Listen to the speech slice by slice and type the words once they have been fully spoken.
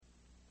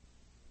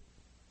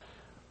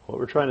What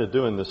we're trying to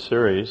do in this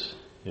series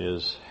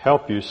is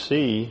help you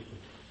see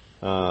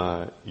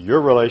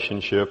your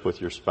relationship with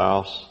your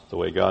spouse the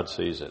way God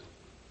sees it.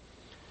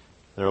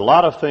 There are a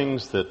lot of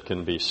things that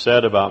can be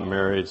said about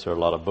marriage. There are a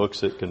lot of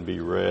books that can be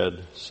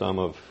read, some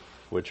of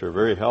which are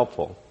very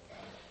helpful.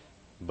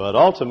 But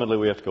ultimately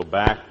we have to go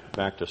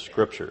back to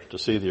Scripture to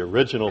see the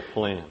original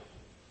plan.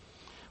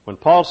 When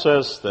Paul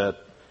says that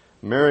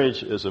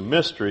marriage is a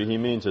mystery, he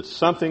means it's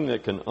something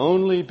that can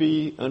only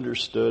be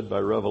understood by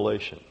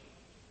revelation.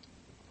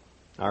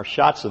 Our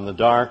shots in the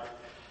dark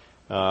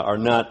are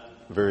not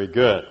very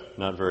good,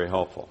 not very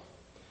helpful.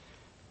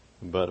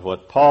 But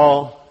what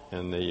Paul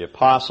and the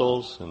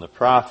apostles and the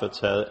prophets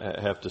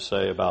have to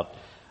say about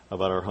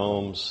our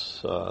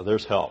homes,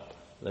 there's help.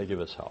 They give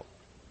us help.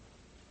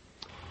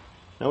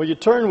 Now, will you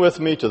turn with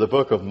me to the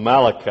book of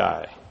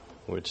Malachi,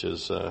 which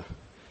is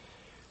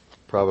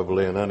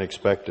probably an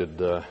unexpected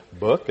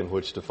book in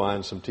which to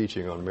find some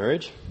teaching on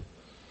marriage.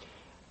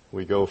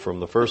 We go from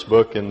the first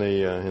book in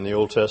the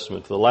Old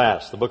Testament to the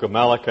last, the book of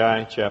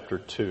Malachi, chapter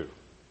 2.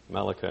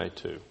 Malachi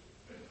 2.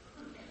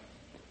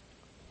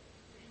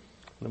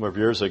 A number of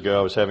years ago,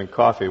 I was having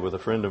coffee with a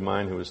friend of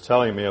mine who was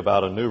telling me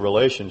about a new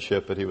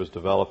relationship that he was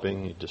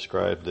developing. He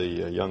described the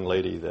young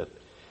lady that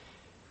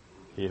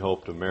he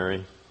hoped to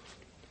marry.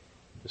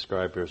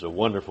 Described her as a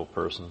wonderful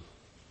person,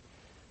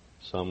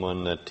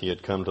 someone that he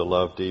had come to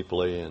love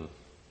deeply. And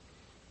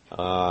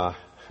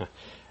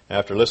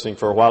after listening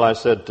for a while, I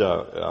said,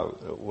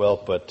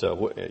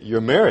 you're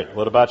married.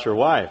 What about your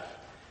wife?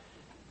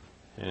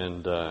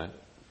 And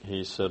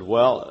he said,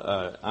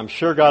 I'm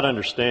sure God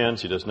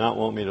understands. He does not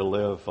want me to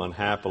live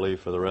unhappily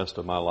for the rest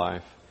of my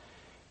life.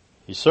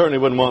 He certainly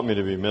wouldn't want me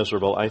to be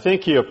miserable. I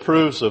think he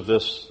approves of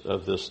this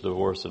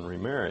divorce and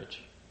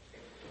remarriage.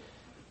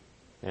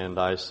 And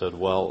I said,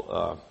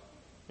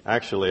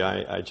 actually,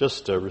 I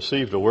just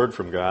received a word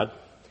from God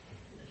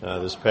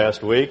this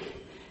past week,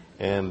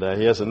 and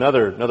he has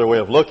another way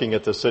of looking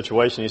at this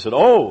situation. He said,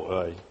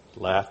 he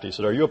laughed. He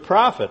said, are you a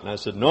prophet? And I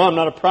said, no, I'm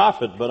not a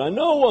prophet, but I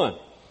know one.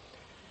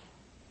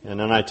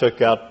 And then I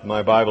took out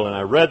my Bible and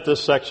I read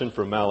this section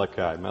from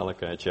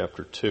Malachi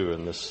chapter 2,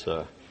 and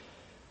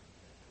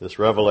this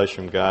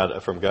revelation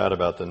from God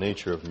about the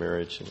nature of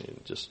marriage. And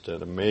just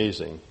an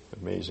amazing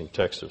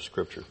text of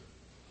Scripture.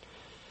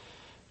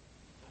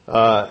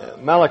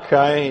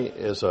 Malachi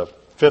is a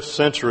 5th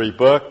century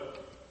book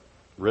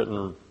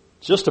written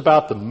just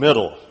about the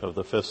middle of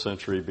the 5th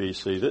century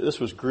BC. This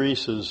was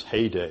Greece's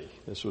heyday.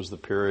 This was the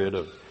period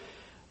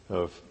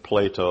of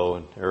Plato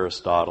and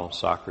Aristotle,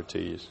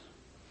 Socrates.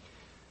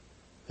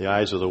 The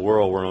eyes of the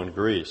world were on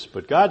Greece,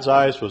 but God's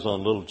eyes was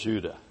on little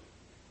Judah,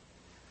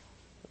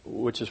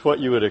 which is what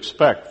you would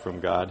expect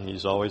from God.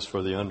 He's always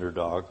for the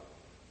underdog,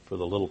 for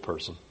the little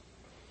person.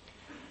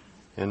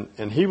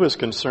 And he was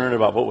concerned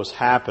about what was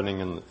happening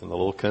in the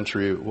little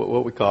country,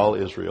 what we call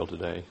Israel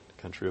today,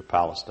 the country of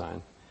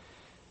Palestine.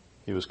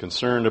 He was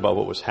concerned about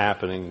what was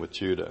happening with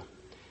Judah.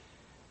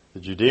 The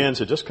Judeans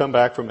had just come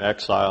back from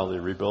exile. They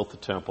rebuilt the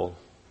temple,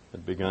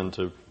 had begun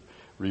to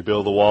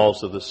rebuild the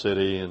walls of the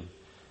city and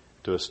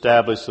to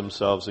establish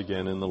themselves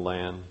again in the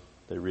land.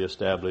 They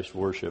reestablished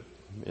worship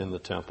in the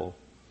temple.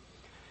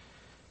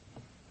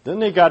 Then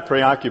they got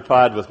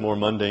preoccupied with more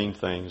mundane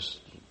things,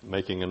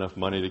 making enough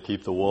money to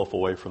keep the wolf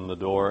away from the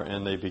door,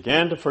 and they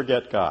began to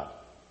forget God.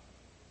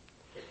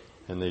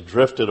 And they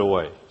drifted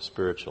away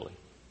spiritually.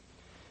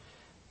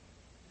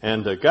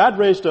 And God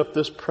raised up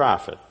this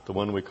prophet, the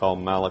one we call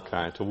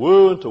Malachi, to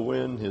woo and to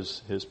win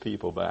his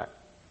people back.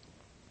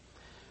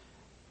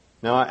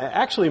 Now,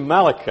 actually,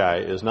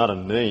 Malachi is not a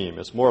name.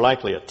 It's more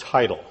likely a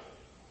title.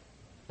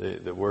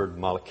 The word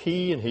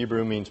Malachi in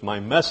Hebrew means my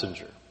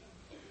messenger.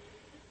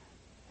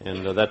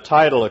 And that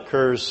title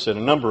occurs in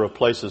a number of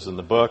places in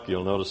the book.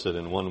 You'll notice it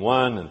in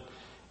 1:1 and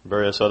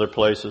various other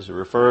places. It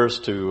refers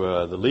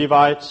to the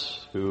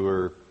Levites who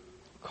were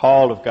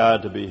called of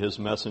God to be his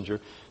messenger.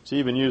 It's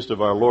even used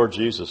of our Lord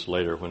Jesus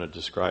later when it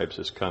describes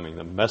his coming.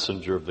 The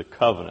messenger of the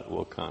covenant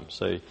will come.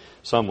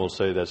 Some will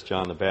say that's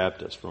John the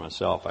Baptist. For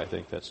myself, I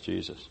think that's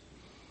Jesus.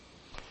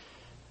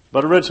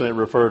 But originally it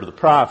referred to the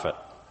prophet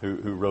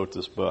who wrote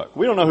this book.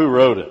 We don't know who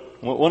wrote it.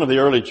 One of the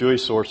early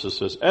Jewish sources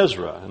says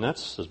Ezra, and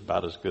that's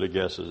about as good a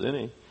guess as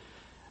any,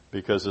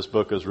 because this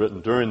book was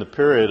written during the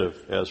period of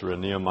Ezra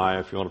and Nehemiah.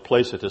 If you want to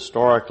place it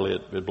historically,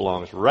 it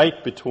belongs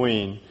right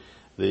between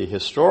the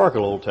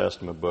historical Old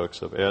Testament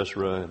books of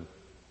Ezra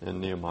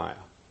and Nehemiah.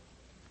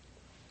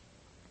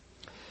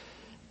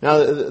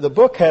 Now, the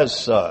book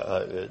has,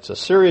 it's a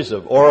series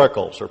of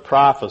oracles or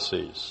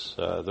prophecies.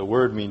 The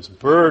word means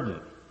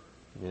burden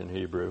in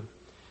Hebrew.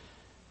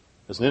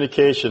 As an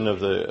indication of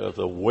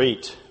the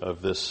weight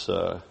of these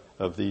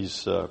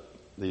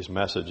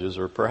messages,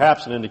 or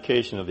perhaps an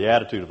indication of the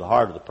attitude of the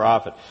heart of the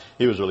prophet.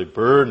 He was really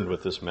burdened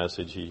with this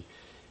message. He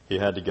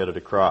had to get it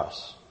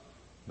across.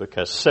 The book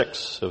has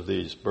 6 of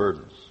these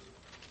burdens.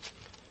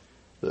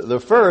 The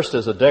first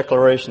is a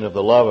declaration of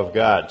the love of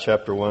God,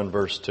 chapter 1,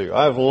 verse 2.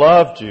 I've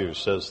loved you,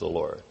 says the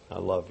Lord. I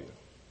love you.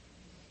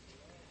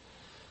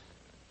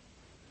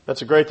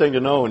 That's a great thing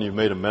to know when you've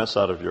made a mess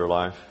out of your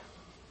life.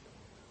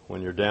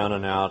 when you're down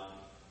and out,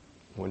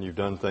 when you've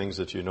done things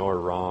that you know are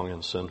wrong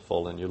and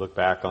sinful, and you look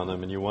back on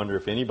them and you wonder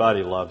if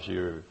anybody loves you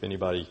or if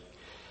anybody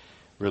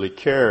really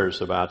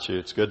cares about you,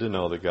 it's good to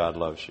know that God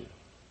loves you.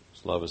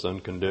 His love is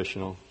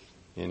unconditional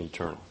and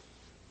eternal.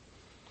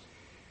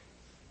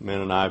 Men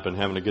and I have been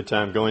having a good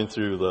time going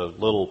through the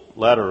little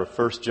letter of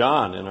 1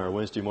 John in our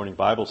Wednesday morning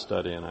Bible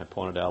study, and I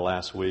pointed out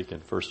last week in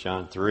 1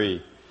 John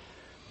 3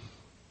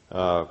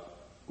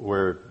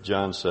 where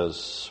John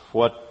says,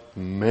 "What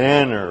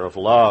manner of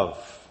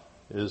love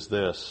is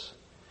this,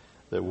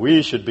 that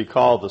we should be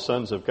called the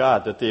sons of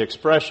God?" That the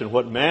expression,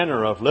 what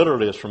manner of,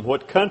 literally is from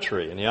what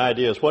country. And the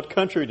idea is, what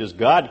country does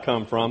God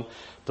come from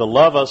to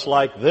love us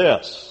like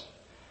this?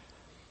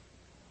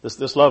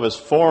 This love is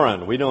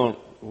foreign. We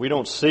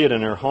don't see it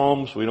in our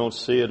homes. We don't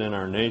see it in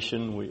our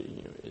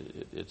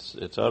nation.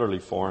 It's utterly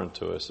foreign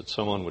to us. That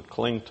someone would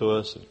cling to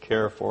us and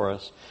care for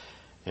us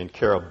and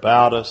care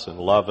about us and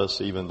love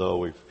us even though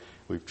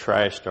we've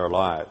trashed our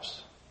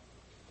lives.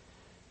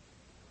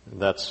 And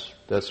that's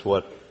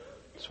what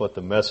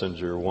the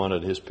messenger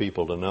wanted his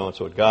people to know. It's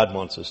what God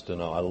wants us to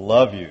know. I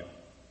love you,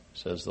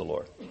 says the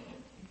Lord.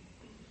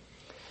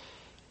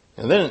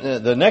 And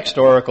then the next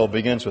oracle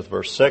begins with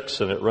verse 6,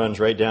 and it runs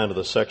right down to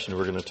the section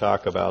we're going to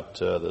talk about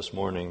this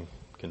morning,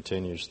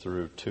 continues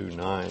through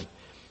 2:9.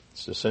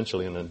 It's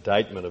essentially an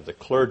indictment of the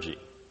clergy,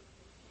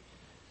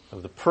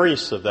 of the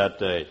priests of that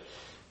day.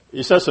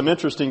 He says some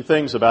interesting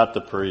things about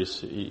the priests.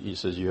 He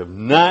says, you have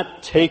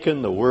not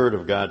taken the word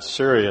of God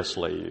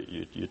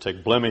seriously. You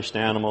take blemished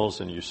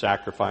animals and you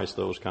sacrifice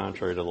those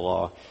contrary to the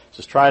law. He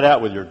says, try that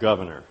with your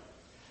governor.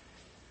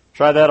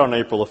 Try that on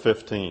April the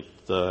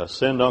 15th.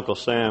 Send Uncle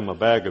Sam a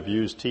bag of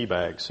used tea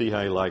bags. See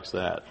how he likes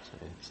that.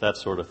 It's that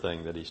sort of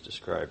thing that he's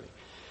describing.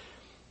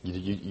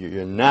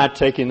 You're not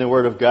taking the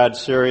Word of God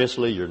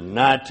seriously. You're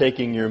not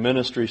taking your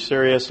ministry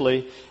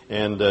seriously.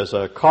 And as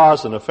a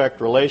cause and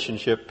effect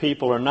relationship,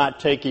 people are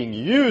not taking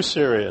you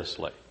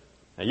seriously.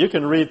 Now you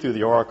can read through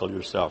the oracle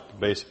yourself.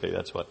 Basically,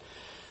 that's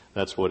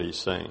what he's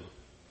saying.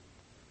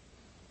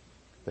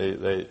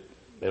 They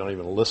don't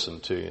even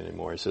listen to you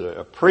anymore. He said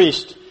a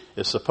priest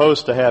is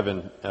supposed to have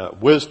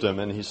wisdom,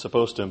 and he's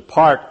supposed to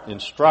impart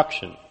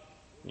instruction.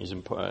 He's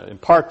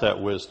impart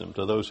that wisdom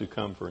to those who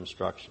come for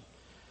instruction.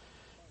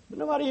 But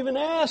nobody even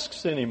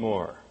asks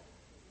anymore.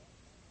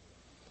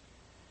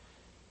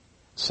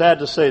 Sad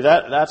to say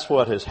that's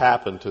what has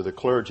happened to the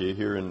clergy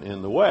here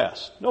in the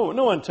West. No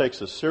one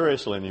takes us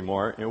seriously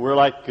anymore. And we're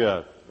like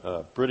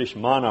British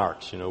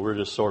monarchs. We're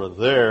just sort of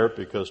there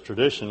because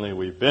traditionally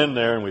we've been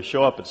there, and we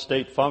show up at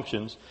state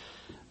functions.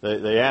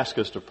 They ask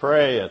us to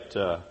pray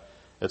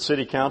at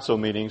city council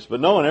meetings, but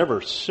no one ever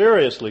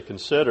seriously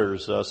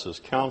considers us as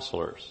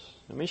counselors.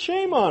 I mean,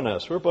 shame on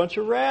us. We're a bunch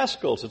of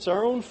rascals. It's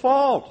our own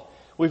fault.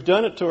 We've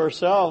done it to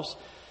ourselves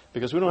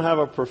because we don't have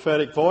a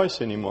prophetic voice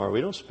anymore.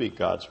 We don't speak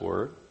God's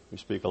word. We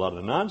speak a lot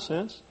of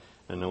nonsense,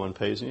 and no one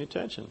pays any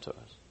attention to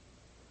us.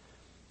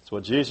 It's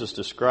what Jesus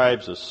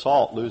describes as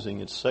salt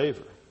losing its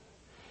savor.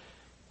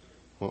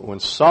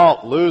 When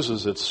salt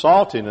loses its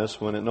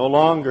saltiness, when it no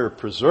longer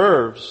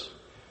preserves,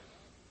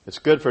 it's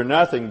good for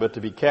nothing but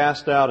to be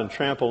cast out and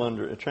trampled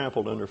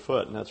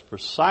underfoot. And that's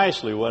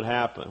precisely what's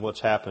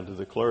happened to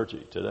the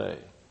clergy today.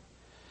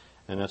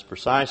 And that's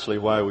precisely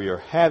why we are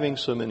having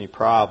so many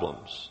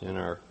problems in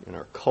our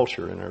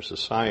culture, in our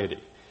society,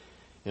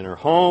 in our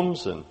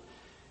homes, and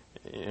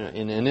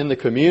in the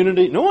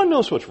community. No one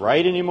knows what's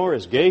right anymore.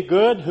 Is gay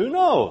good? Who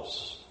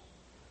knows?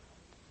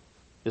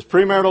 Is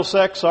premarital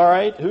sex all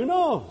right? Who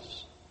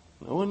knows?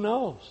 No one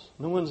knows.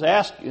 No one's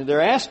asking.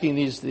 They're asking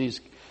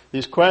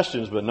these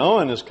questions, but no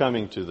one is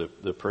coming to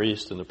the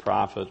priest and the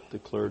prophet, the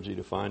clergy,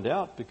 to find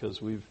out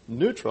because we've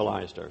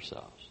neutralized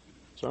ourselves.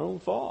 It's our own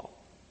fault.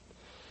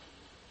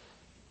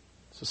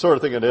 It's the sort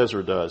of thing that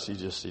Ezra does. He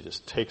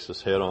just takes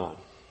us head on.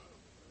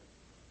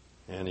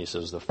 And he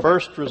says the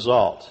first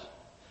result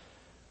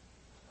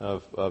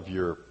of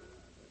your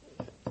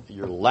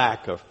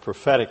lack of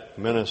prophetic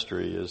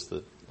ministry is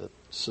that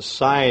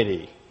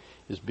society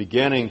is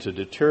beginning to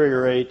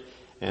deteriorate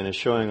and is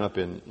showing up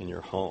in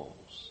your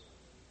homes.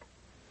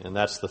 And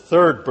that's the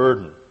third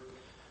burden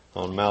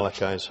on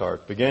Malachi's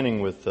heart, beginning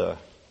with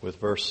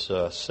verse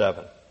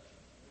 7.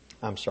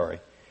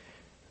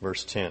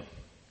 Verse 10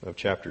 of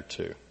chapter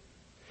 2.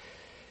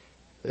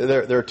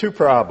 There are two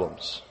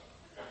problems.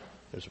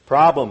 There's a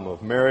problem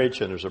of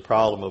marriage and there's a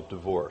problem of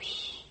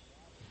divorce.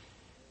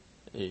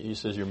 He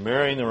says you're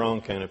marrying the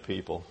wrong kind of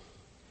people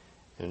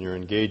and you're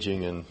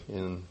engaging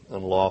in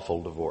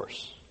unlawful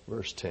divorce.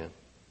 Verse 10.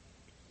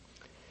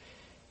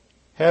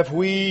 Have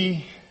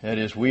we, that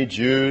is we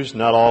Jews,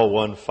 not all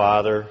one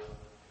Father?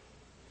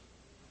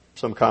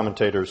 Some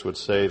commentators would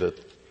say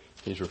that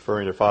he's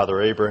referring to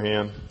Father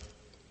Abraham.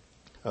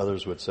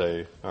 Others would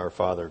say our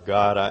Father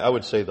God. I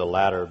would say the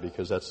latter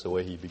because that's the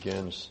way he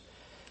begins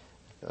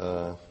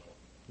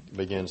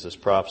this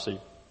prophecy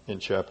in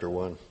chapter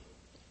 1.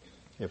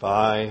 If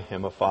I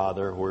am a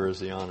father, where is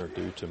the honor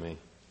due to me?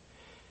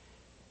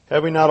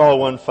 Have we not all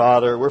one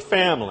Father? We're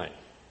family,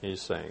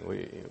 he's saying.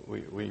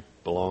 We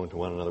belong to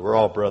one another. We're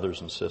all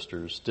brothers and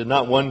sisters. Did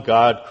not one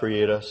God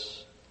create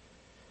us?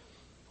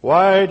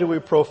 Why do we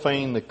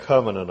profane the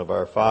covenant of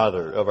our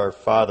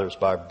fathers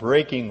by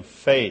breaking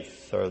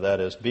faith, or that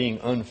is, being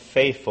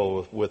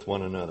unfaithful with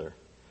one another?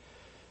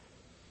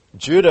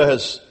 Judah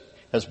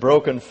has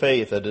broken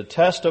faith. A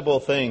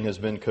detestable thing has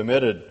been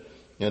committed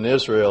in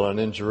Israel and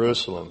in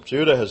Jerusalem.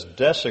 Judah has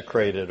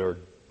desecrated or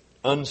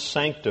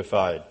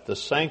unsanctified the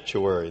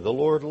sanctuary the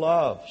Lord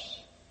loves.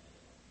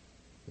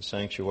 The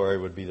sanctuary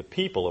would be the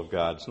people of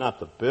God. It's not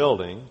the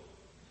building.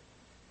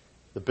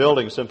 The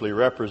building simply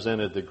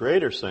represented the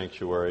greater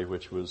sanctuary,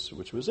 which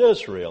was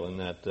Israel in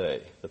that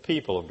day, the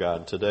people of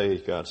God. Today,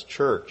 God's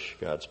church,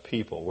 God's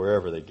people,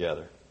 wherever they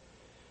gather.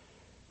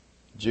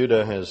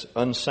 Judah has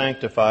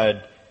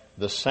unsanctified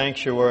the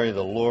sanctuary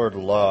the Lord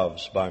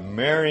loves by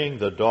marrying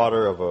the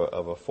daughter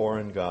of a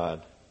foreign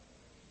god.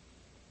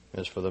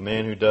 As for the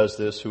man who does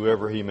this,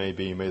 whoever he may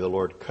be, may the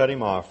Lord cut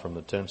him off from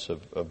the tents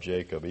of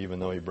Jacob, even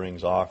though he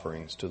brings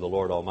offerings to the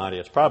Lord Almighty.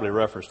 It's probably a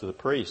reference to the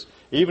priest,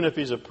 even if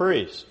he's a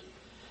priest.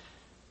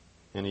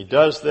 And he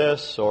does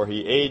this, or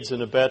he aids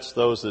and abets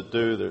those that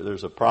do.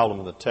 There's a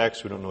problem in the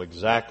text. We don't know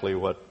exactly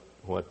what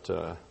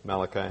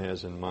Malachi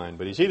has in mind.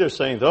 But he's either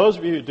saying, those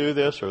of you who do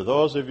this, or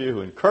those of you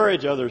who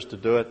encourage others to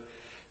do it,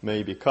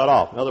 may be cut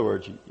off. In other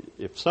words,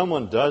 if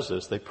someone does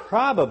this, they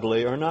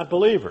probably are not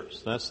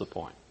believers. That's the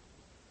point.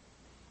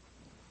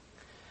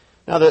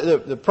 Now,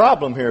 the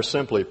problem here,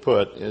 simply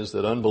put, is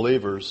that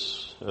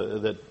unbelievers,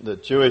 that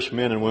Jewish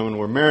men and women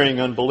were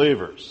marrying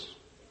unbelievers.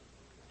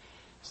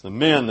 It's the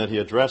men that he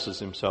addresses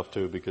himself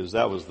to, because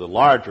that was the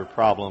larger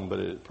problem, but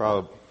it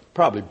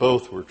probably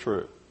both were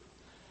true.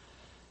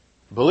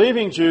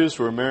 Believing Jews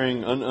were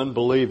marrying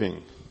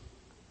unbelieving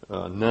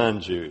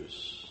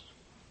non-Jews,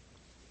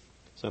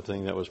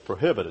 something that was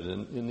prohibited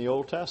in the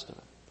Old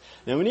Testament.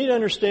 Now, we need to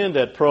understand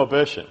that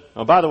prohibition.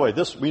 Oh, by the way,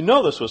 we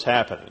know this was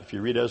happening. If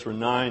you read Ezra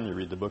 9, you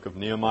read the book of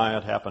Nehemiah,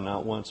 it happened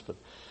not once, but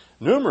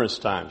numerous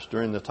times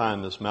during the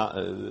time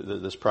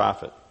this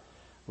prophet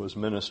was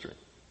ministering.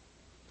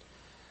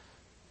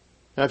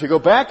 Now, if you go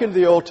back into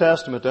the Old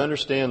Testament to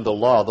understand the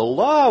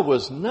law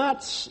was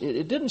not,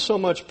 it didn't so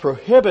much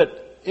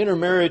prohibit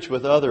intermarriage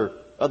with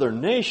other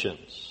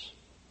nations.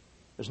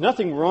 There's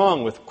nothing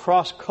wrong with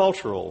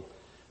cross-cultural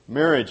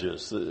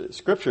marriages. The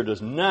Scripture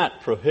does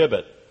not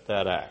prohibit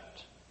that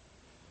act.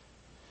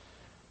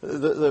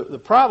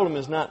 The problem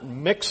is not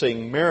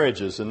mixing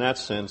marriages in that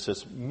sense,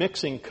 it's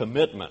mixing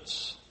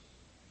commitments.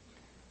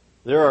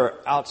 There are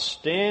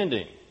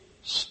outstanding,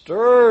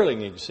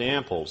 sterling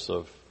examples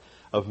of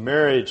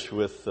marriages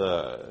with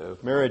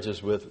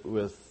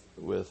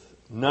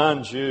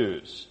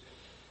non-Jews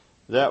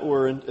that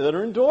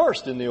are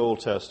endorsed in the Old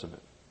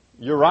Testament.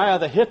 Uriah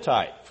the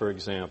Hittite, for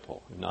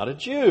example, not a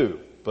Jew,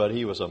 but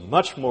he was a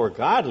much more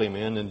godly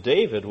man than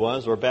David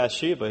was, or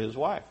Bathsheba, his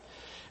wife.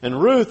 And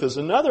Ruth is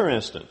another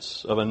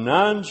instance of a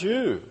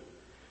non-Jew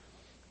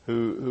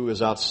who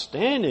is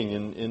outstanding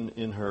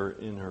in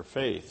her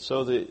faith.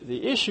 So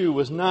the issue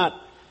was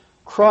not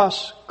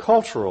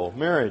cross-cultural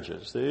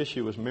marriages. The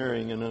issue was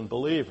marrying an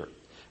unbeliever.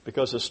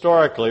 Because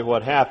historically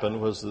what happened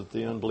was that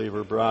the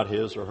unbeliever brought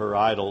his or her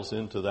idols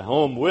into the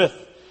home with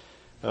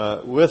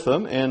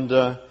them,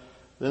 and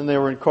then they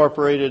were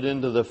incorporated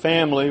into the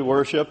family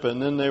worship,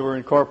 and then they were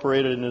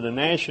incorporated into the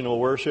national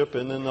worship,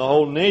 and then the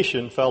whole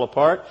nation fell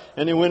apart,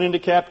 and they went into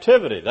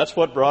captivity. That's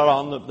what brought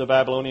on the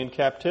Babylonian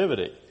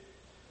captivity.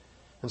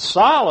 And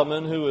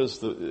Solomon, who is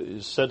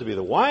said to be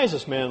the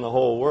wisest man in the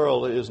whole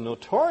world, is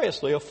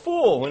notoriously a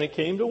fool when it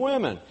came to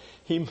women.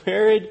 He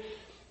married,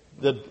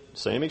 the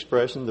same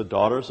expression, the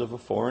daughters of a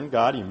foreign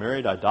god. He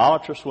married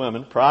idolatrous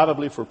women,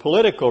 probably for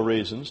political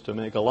reasons, to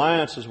make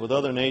alliances with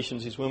other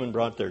nations. These women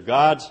brought their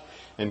gods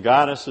and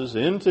goddesses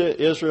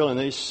into Israel, and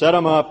they set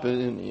them up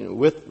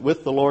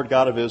with the Lord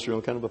God of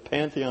Israel, kind of a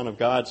pantheon of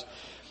gods.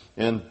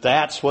 And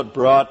that's what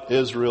brought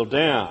Israel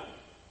down.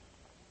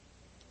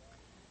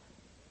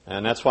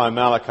 And that's why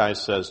Malachi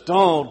says,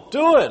 don't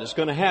do it. It's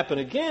going to happen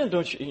again.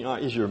 Don't you?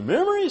 Is your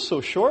memory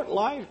so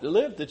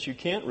short-lived that you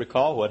can't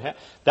recall what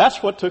happened?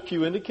 That's what took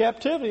you into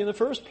captivity in the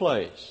first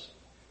place.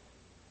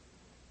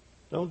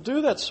 Don't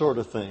do that sort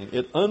of thing.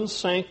 It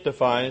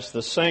unsanctifies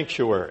the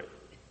sanctuary.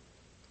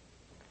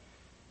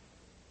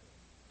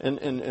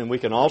 And we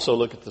can also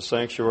look at the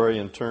sanctuary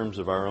in terms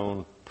of our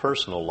own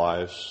personal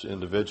lives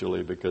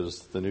individually,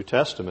 because the New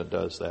Testament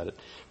does that.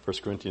 1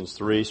 Corinthians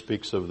 3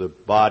 speaks of the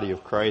body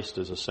of Christ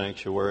as a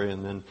sanctuary,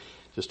 and then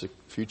just a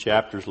few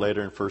chapters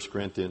later in 1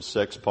 Corinthians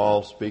 6,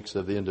 Paul speaks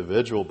of the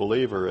individual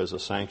believer as a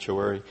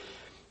sanctuary.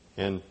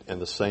 And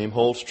the same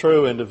holds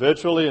true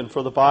individually and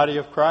for the body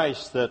of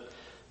Christ,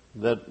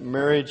 that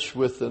marriage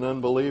with an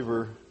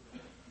unbeliever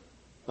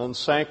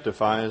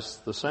unsanctifies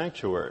the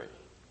sanctuary.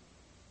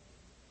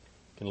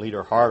 It can lead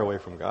our heart away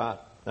from God.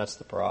 That's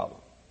the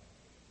problem.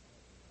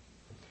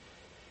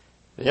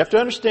 You have to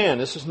understand,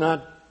 this is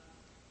not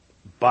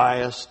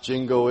bias,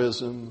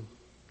 jingoism,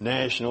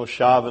 national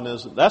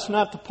chauvinism. That's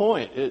not the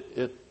point.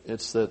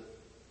 It's that,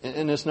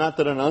 and it's not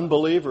that an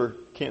unbeliever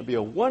can't be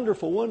a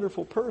wonderful,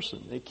 wonderful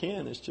person. They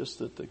can. It's just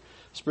that the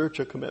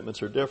spiritual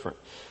commitments are different.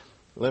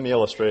 Let me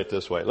illustrate it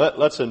this way.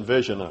 Let's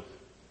envision a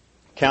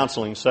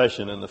counseling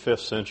session in the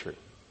 5th century.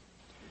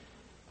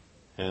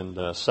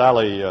 And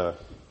Sally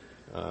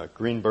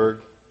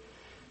Greenberg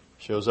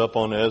shows up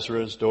on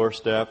Ezra's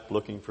doorstep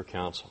looking for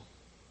counsel.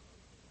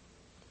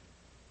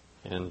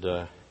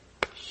 And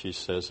she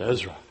says,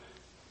 Ezra,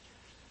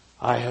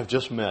 I have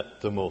just met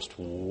the most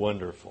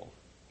wonderful,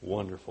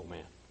 wonderful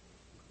man.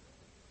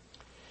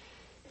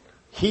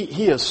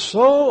 He is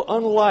so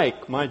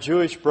unlike my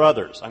Jewish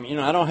brothers. I mean,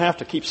 I don't have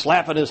to keep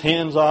slapping his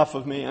hands off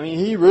of me. I mean,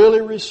 he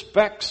really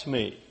respects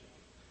me.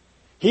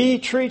 He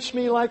treats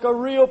me like a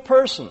real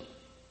person.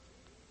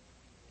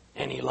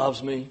 And he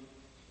loves me.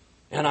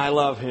 And I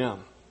love him.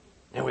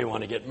 And we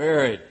want to get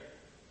married.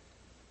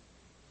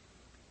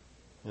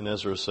 And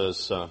Ezra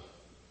says,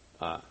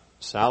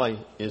 Sally,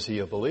 is he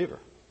a believer?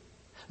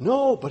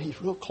 No, but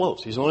he's real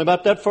close. He's only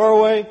about that far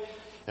away.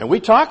 And we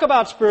talk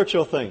about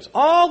spiritual things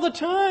all the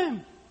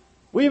time.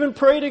 We even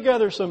pray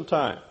together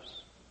sometimes.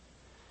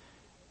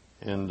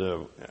 And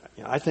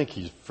I think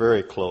he's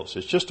very close.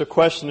 It's just a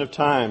question of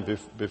time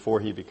before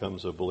he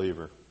becomes a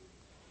believer.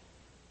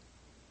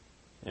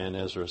 And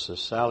Ezra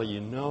says, Sally, you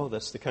know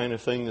that's the kind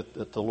of thing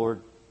that the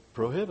Lord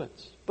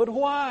prohibits. But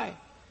why?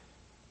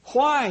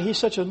 Why? He's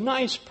such a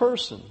nice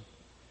person.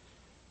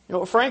 You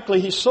know, frankly,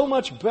 he's so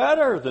much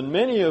better than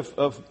many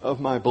of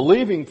my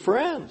believing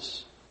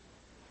friends.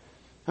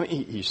 I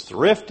mean, he's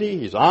thrifty,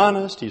 he's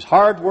honest, he's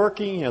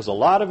hardworking, he has a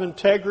lot of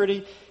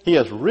integrity, he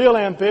has real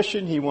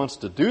ambition, he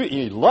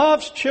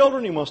loves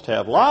children, he wants to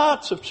have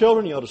lots of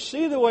children. You ought to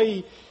see the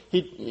way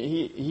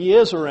he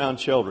is around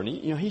children.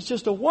 He's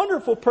just a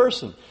wonderful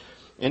person.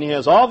 And he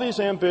has all these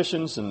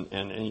ambitions,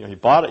 and he's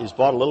bought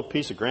a little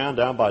piece of ground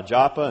down by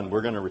Joppa, and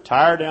we're going to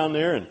retire down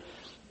there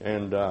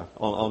and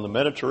on the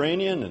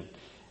Mediterranean,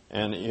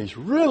 and he's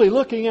really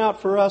looking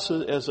out for us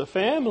as a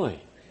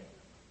family.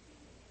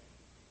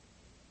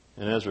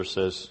 And Ezra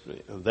says,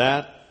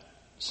 that,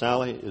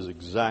 Sally, is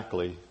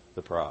exactly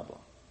the problem.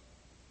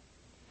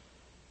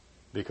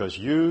 Because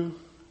you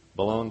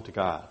belong to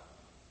God.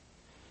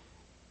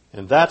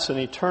 And that's an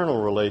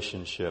eternal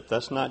relationship.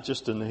 That's not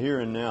just in the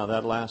here and now.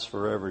 That lasts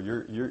forever.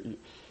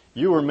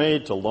 You were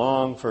made to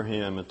long for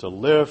Him and to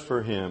live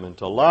for Him and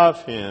to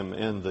love Him.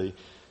 And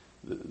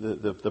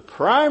the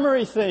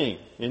primary thing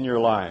in your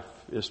life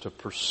is to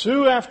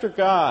pursue after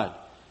God.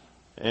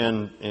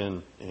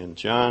 And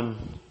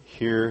John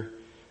here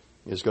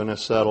is going to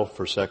settle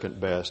for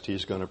second best.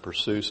 He's going to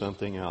pursue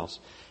something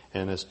else.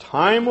 And as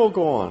time will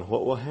go on,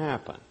 what will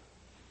happen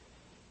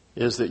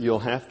is that you'll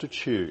have to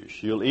choose.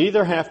 You'll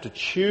either have to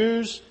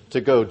choose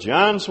to go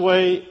John's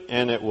way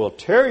and it will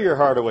tear your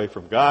heart away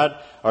from God,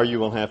 or you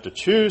will have to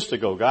choose to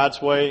go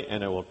God's way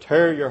and it will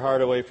tear your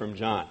heart away from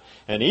John.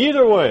 And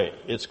either way,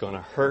 it's going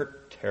to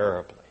hurt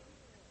terribly.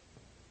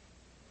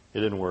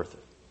 It isn't worth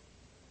it.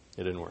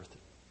 It isn't worth it.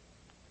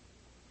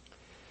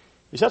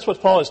 That's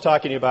what Paul is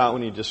talking about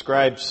when he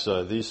describes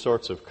these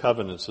sorts of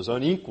covenants as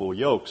unequal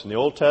yokes. In the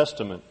Old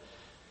Testament,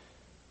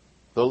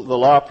 the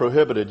law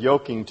prohibited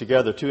yoking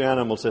together two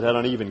animals that had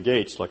uneven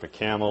gaits, like a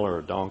camel or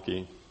a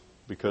donkey,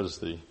 because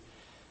the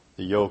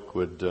yoke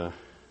would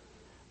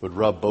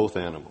rub both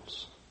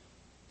animals.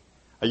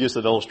 I used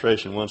that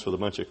illustration once with a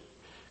bunch of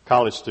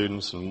college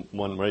students, and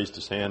one raised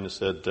his hand and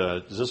said,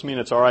 does this mean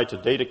it's all right to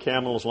date a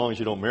camel as long as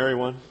you don't marry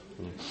one?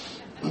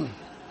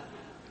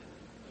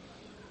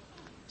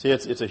 See,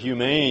 it's a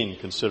humane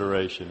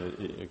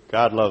consideration.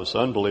 God loves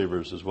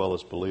unbelievers as well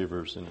as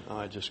believers, and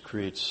it just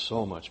creates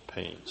so much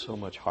pain, so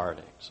much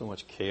heartache, so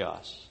much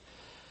chaos.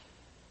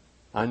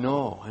 I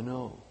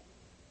know.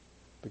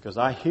 Because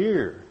I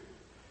hear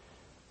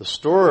the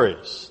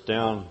stories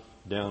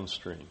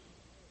downstream.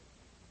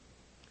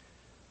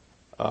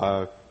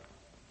 A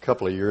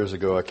couple of years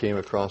ago, I came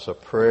across a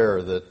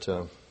prayer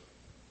that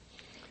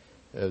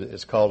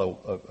it's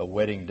called a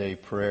wedding day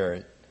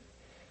prayer.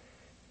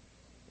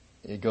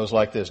 It goes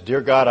like this: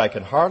 Dear God, I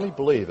can hardly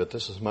believe that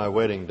this is my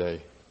wedding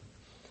day.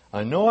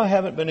 I know I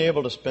haven't been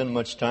able to spend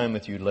much time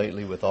with you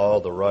lately with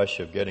all the rush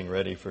of getting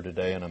ready for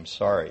today, and I'm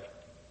sorry.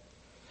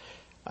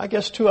 I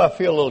guess, too, I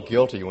feel a little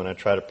guilty when I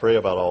try to pray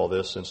about all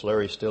this, since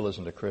Larry still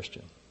isn't a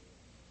Christian.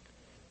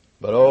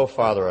 But, oh,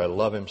 Father, I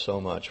love him so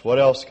much. What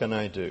else can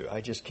I do?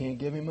 I just can't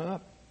give him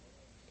up.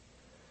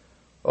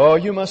 Oh,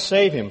 you must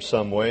save him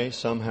some way,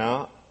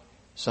 somehow.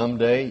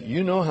 Someday.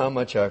 You know how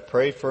much I've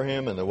prayed for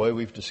him and the way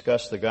we've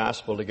discussed the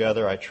gospel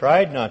together. I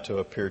tried not to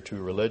appear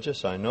too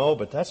religious, I know,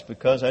 but that's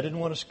because I didn't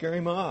want to scare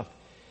him off.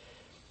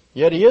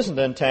 Yet he isn't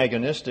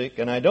antagonistic,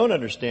 and I don't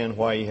understand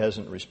why he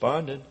hasn't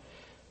responded.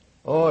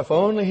 Oh, if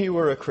only he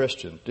were a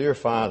Christian. Dear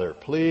Father,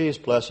 please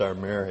bless our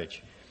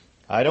marriage.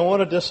 I don't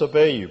want to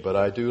disobey you, but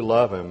I do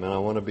love him, and I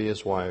want to be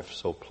his wife,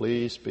 so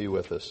please be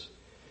with us.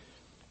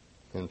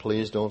 And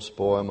please don't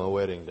spoil my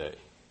wedding day.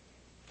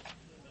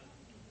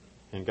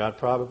 And God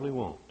probably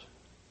won't,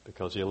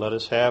 because He'll let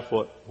us have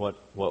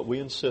what we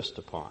insist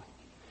upon.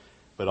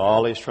 But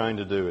all He's trying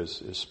to do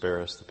is spare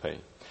us the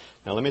pain.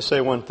 Now let me say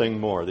one thing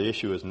more. The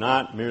issue is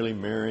not merely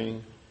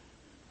marrying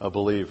a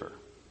believer.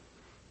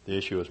 The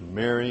issue is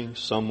marrying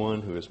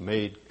someone who has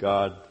made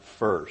God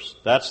first.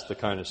 That's the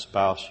kind of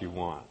spouse you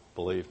want,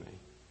 believe me.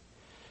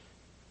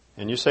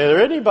 And you say,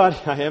 there anybody,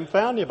 I haven't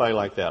found anybody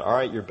like that. All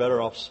right, you're better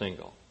off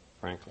single,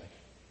 frankly.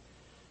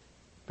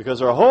 Because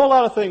there are a whole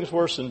lot of things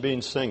worse than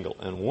being single,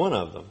 and one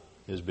of them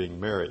is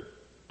being married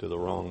to the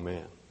wrong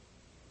man.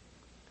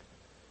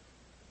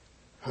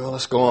 Well,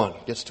 let's go on.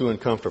 It gets too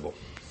uncomfortable.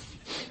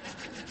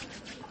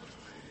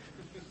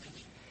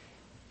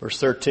 Verse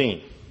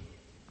 13.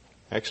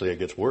 Actually, it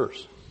gets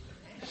worse.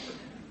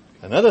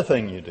 Another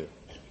thing you do.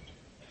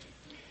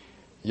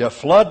 You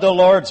flood the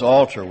Lord's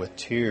altar with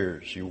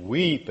tears. You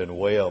weep and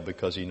wail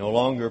because He no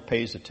longer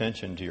pays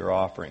attention to your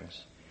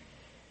offerings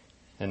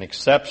and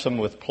accepts them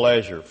with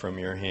pleasure from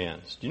your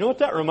hands. Do you know what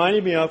that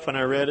reminded me of when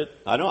I read it?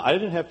 I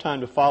didn't have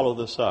time to follow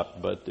this up,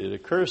 but it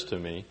occurs to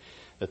me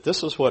that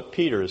this is what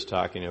Peter is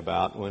talking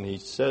about when he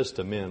says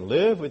to men,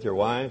 live with your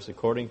wives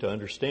according to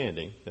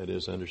understanding, that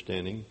is,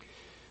 understanding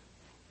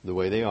the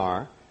way they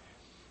are,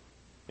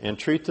 and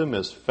treat them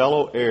as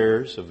fellow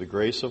heirs of the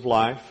grace of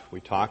life. We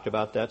talked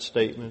about that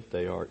statement.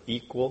 They are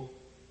equal.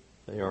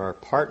 They are our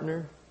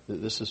partner.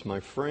 This is my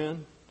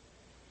friend.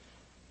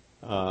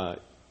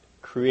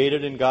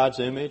 Created in God's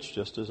image,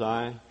 just as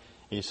I.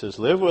 He says,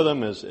 live with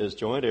them as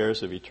joint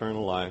heirs of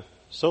eternal life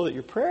so that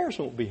your prayers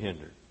won't be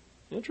hindered.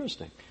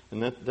 Interesting.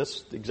 And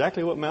that's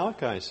exactly what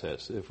Malachi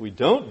says. If we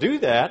don't do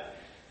that,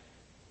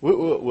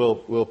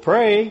 we'll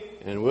pray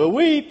and we'll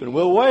weep and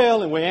we'll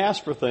wail and we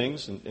ask for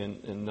things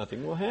and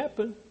nothing will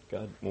happen.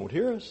 God won't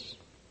hear us.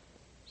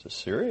 This is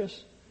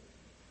serious.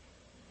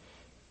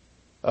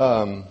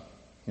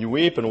 You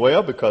weep and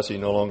wail because He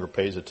no longer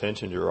pays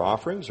attention to your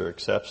offerings or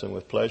accepts them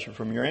with pleasure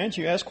from your hands.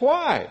 You ask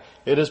why?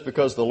 It is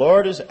because the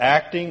Lord is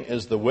acting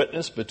as the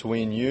witness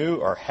between you,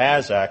 or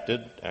has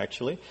acted,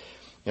 actually,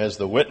 as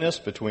the witness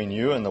between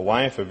you and the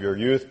wife of your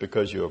youth,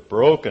 because you have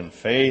broken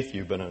faith.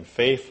 You've been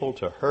unfaithful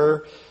to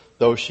her,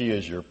 though she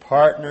is your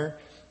partner,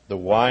 the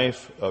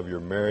wife of your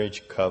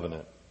marriage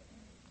covenant.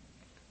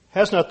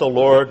 Has not the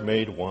Lord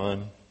made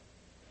one,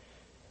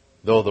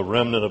 though the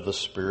remnant of the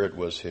Spirit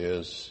was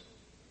His?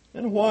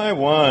 And why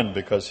one?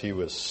 Because He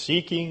was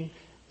seeking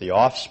the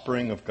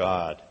offspring of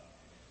God.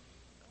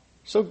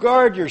 So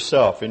guard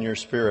yourself in your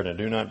spirit and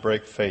do not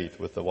break faith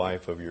with the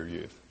wife of your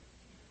youth.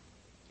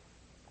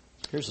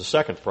 Here's the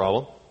second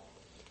problem.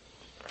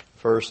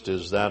 First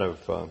is that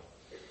of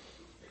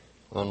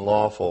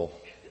unlawful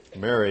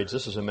marriage.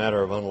 This is a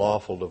matter of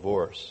unlawful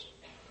divorce.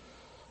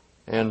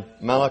 And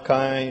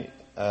Malachi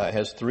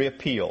has three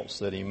appeals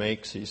that he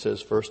makes. He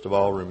says, first of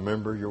all,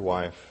 remember your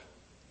wife.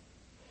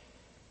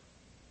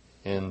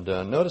 And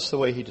notice the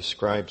way he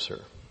describes her.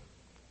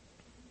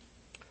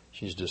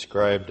 She's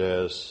described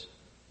as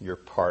your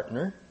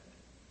partner,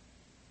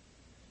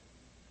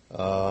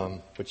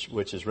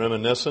 which is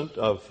reminiscent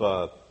of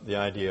the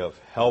idea of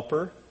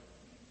helper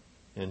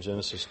in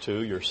Genesis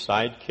 2, your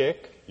sidekick,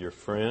 your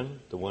friend,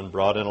 the one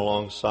brought in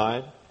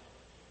alongside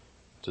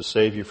to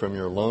save you from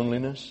your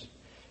loneliness.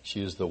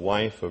 She is the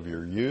wife of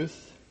your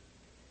youth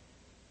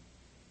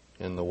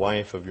and the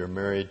wife of your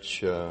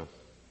marriage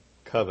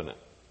covenant.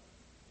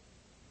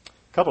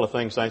 A couple of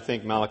things I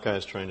think Malachi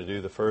is trying to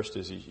do. The first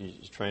is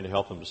he's trying to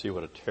help them to see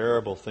what a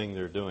terrible thing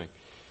they're doing.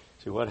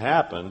 See, what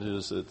happened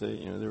is that they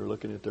were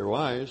looking at their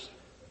wives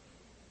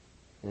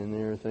and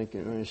they were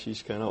thinking, oh,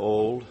 she's kind of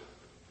old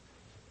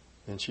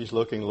and she's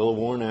looking a little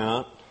worn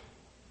out.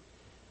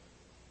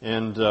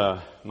 And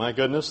my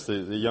goodness, the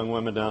young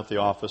women down at the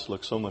office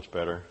look so much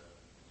better.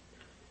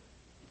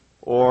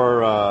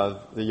 Or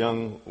the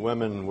young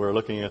women were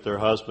looking at their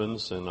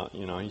husbands and,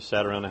 he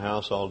sat around the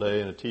house all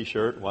day in a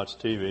T-shirt,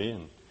 watched TV,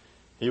 and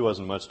he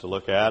wasn't much to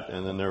look at.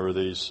 And then there were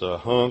these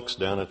hunks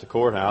down at the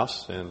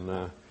courthouse,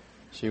 and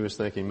she was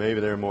thinking maybe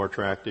they're more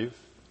attractive,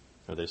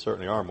 or they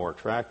certainly are more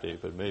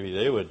attractive, but maybe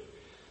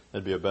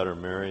that'd be a better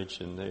marriage,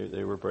 and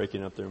they were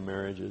breaking up their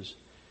marriages.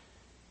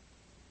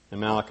 And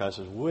Malachi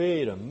says,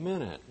 wait a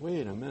minute.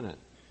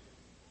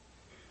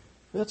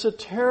 That's a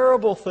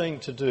terrible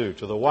thing to do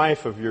to the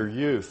wife of your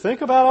youth.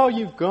 Think about all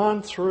you've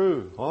gone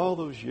through, all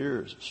those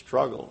years of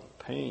struggle and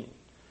pain.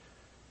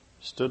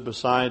 Stood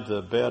beside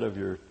the bed of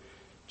your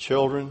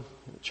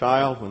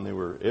child when they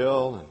were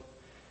ill, and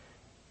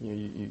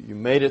you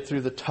made it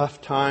through the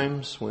tough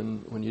times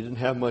when you didn't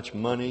have much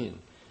money,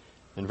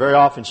 and very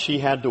often she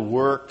had to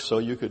work so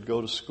you could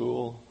go to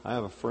school. I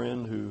have a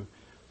friend who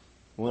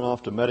went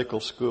off to medical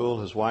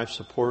school. His wife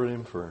supported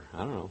him for,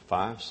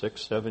 5,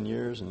 6, 7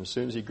 years, and as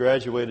soon as he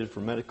graduated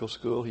from medical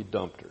school, he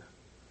dumped her.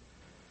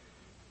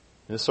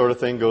 This sort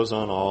of thing goes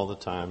on all the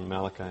time.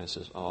 Malachi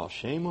says, oh,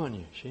 shame on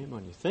you.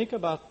 Think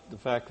about the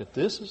fact that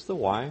this is the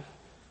wife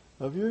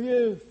of your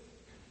youth.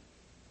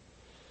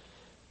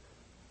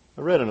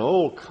 I read an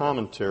old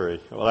commentary.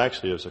 Well,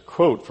 actually, it was a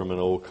quote from an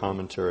old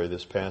commentary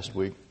this past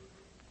week.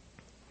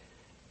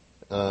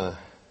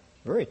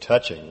 Very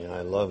touching.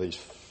 I love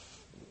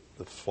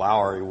the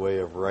flowery way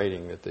of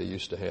writing that they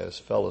used to have. This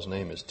fellow's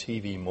name is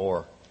T.V.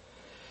 Moore.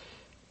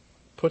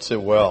 Puts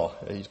it well.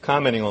 He's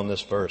commenting on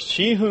this verse.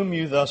 She whom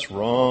you thus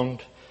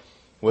wronged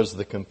was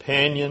the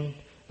companion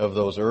of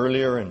those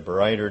earlier and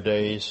brighter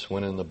days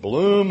when in the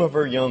bloom of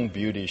her young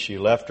beauty she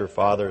left her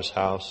father's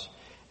house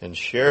and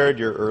shared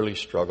your early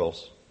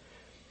struggles.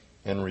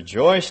 and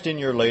rejoiced in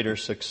your later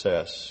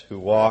success, who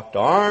walked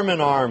arm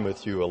in arm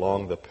with you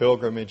along the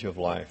pilgrimage of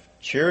life,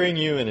 cheering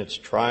you in its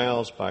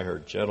trials by her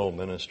gentle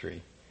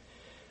ministry.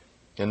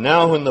 And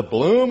now when the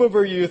bloom of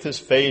her youth is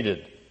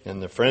faded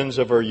and the friends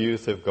of her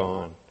youth have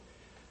gone,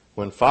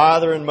 when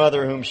father and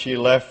mother whom she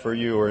left for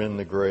you are in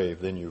the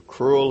grave, then you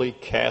cruelly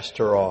cast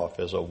her off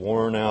as a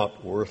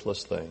worn-out,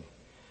 worthless thing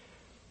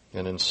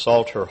and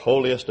insult her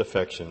holiest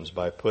affections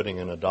by putting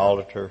an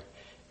idolater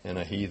and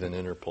a heathen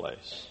in her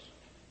place.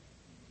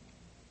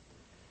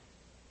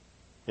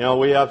 You know,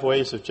 we have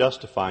ways of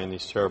justifying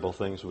these terrible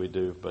things we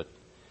do, but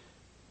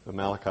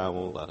Malachi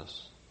won't let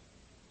us.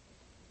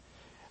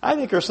 I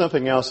think there's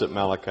something else that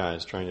Malachi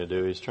is trying to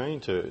do. He's trying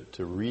to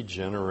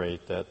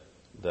regenerate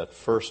that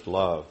first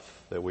love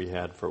that we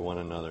had for one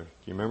another. Do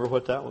you remember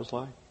what that was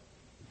like?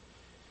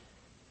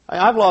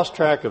 I've lost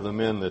track of the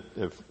men that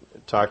have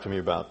talked to me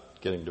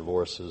about getting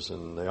divorces,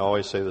 and they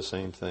always say the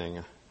same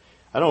thing.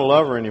 I don't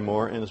love her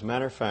anymore, and as a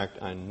matter of fact,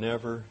 I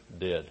never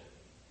did.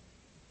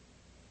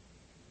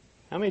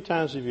 How many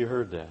times have you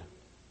heard that?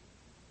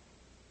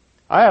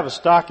 I have a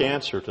stock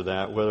answer to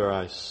that, whether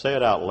I say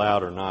it out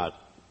loud or not.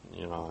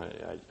 You know,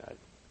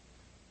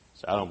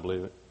 I don't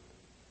believe it.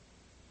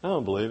 I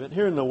don't believe it.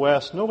 Here in the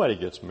West, nobody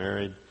gets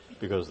married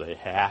because they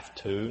have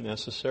to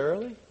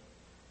necessarily.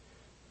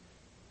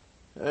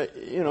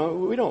 You know,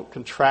 we don't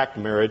contract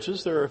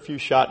marriages. There are a few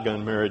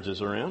shotgun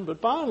marriages around,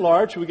 but by and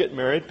large, we get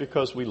married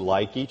because we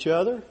like each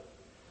other,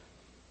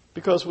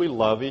 because we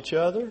love each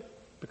other,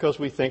 because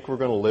we think we're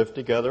going to live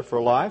together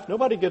for life.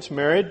 Nobody gets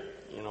married,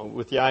 you know,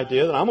 with the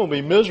idea that I'm going to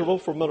be miserable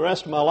for the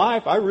rest of my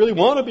life. I really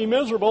want to be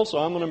miserable, so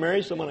I'm going to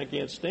marry someone I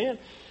can't stand.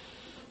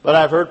 But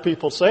I've heard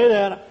people say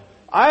that.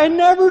 I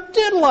never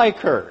did like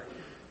her.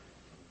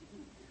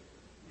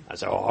 I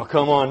said, oh,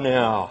 come on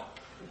now.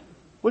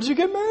 What did you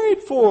get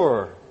married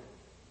for?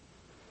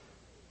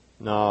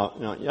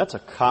 No, that's a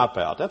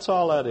cop-out. That's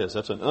all that is.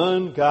 That's an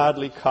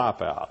ungodly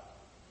cop-out.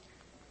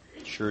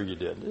 Sure you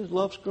did. His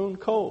love's grown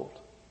cold.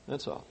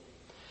 That's all.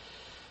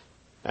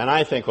 And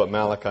I think what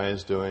Malachi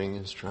is doing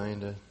is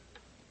trying to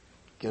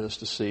get us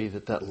to see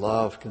that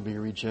love can be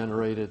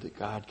regenerated, that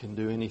God can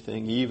do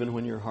anything, even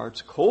when your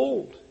heart's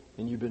cold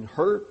and you've been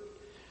hurt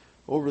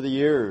over the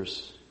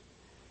years.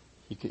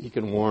 He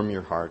can warm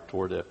your heart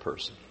toward that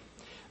person.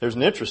 There's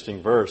an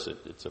interesting verse.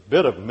 It's a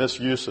bit of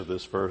misuse of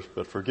this verse,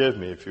 but forgive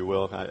me if you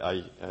will.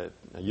 I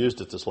used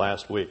it this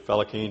last week. A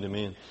fellow came to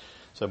me and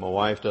said, my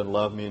wife doesn't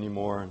love me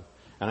anymore,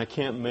 and I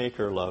can't make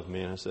her love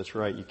me. And I said, that's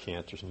right, you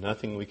can't. There's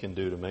nothing we can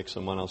do to make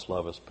someone else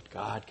love us, but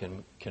God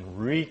can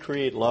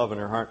recreate love in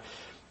her heart.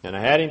 And I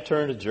had him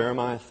turn to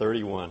Jeremiah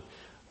 31,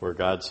 where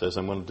God says,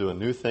 I'm going to do a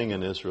new thing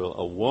in Israel.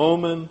 A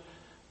woman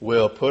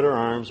will put her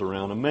arms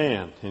around a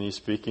man. And he's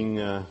speaking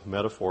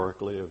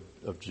metaphorically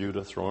of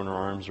Judah throwing her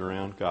arms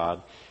around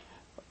God.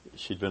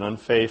 She'd been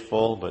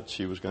unfaithful, but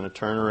she was going to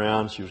turn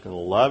around. She was going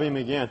to love him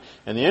again.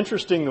 And it's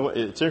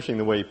interesting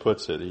the way he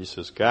puts it. He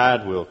says,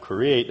 God will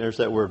create. There's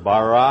that word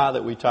bara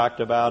that we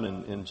talked about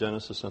in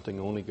Genesis, something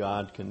only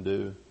God can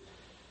do.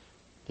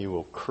 He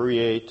will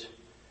create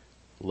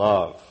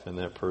love in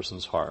that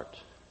person's heart.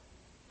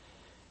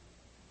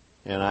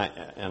 And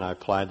I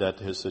applied that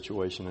to his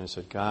situation. I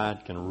said,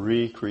 God can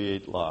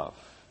recreate love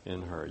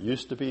in her. It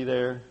used to be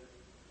there.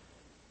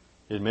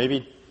 It may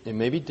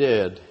be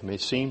dead. It may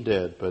seem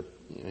dead, but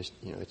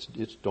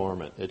it's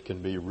dormant. It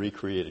can be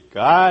recreated.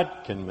 God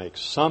can make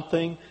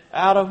something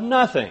out of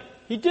nothing.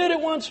 He did it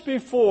once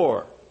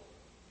before,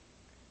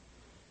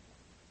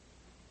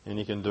 and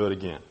He can do it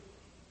again.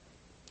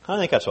 I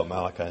think that's what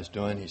Malachi is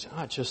doing. He's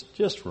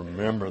just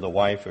remember the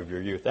wife of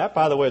your youth. That,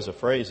 by the way, is a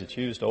phrase that's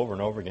used over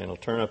and over again. It'll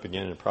turn up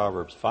again in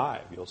Proverbs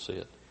 5. You'll see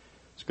it.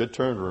 It's a good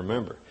term to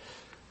remember.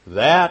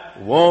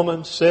 That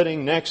woman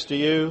sitting next to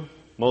you,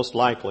 most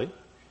likely,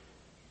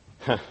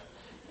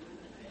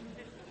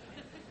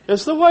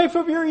 is the wife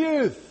of your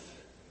youth,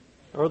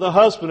 or the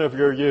husband of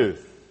your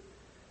youth.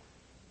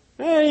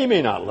 He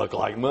may not look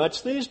like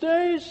much these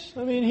days.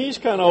 I mean, he's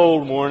kind of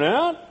old, worn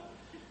out.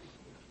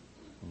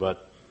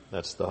 But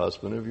that's the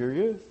husband of your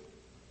youth.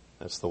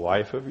 That's the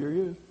wife of your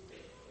youth.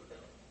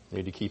 You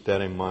need to keep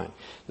that in mind.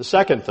 The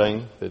second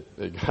thing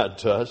that God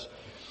does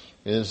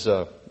is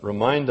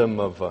remind them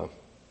of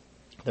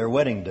their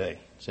wedding day.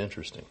 It's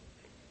interesting.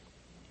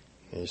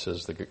 He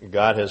says,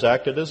 God has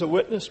acted as a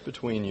witness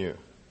between you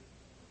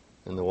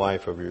and the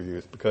wife of your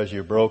youth, because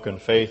you've broken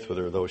faith with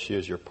her, though she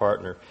is your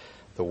partner,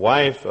 the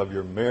wife of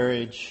your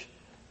marriage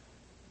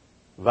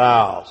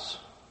vows.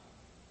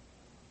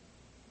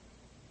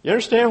 You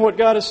understand what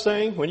God is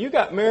saying? When you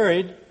got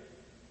married,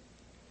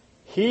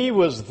 He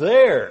was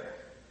there.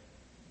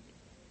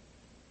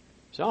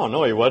 You say, oh,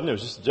 no, He wasn't. It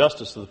was just the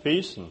justice of the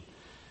peace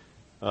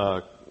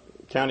and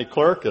county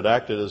clerk that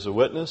acted as a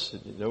witness.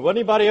 There wasn't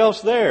anybody else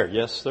there.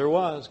 Yes, there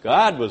was.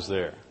 God was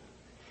there.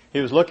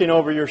 He was looking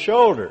over your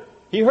shoulder.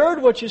 He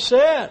heard what you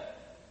said.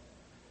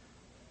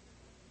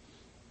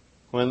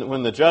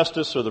 When the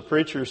justice or the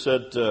preacher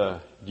said,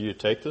 do you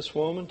take this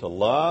woman to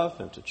love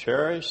and to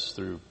cherish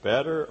through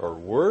better or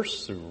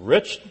worse, through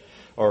rich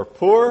or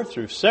poor,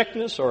 through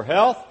sickness or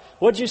health?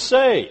 What'd you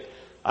say?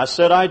 I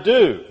said I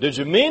do. Did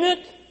you mean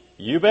it?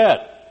 You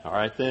bet. All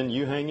right, then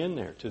you hang in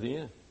there to the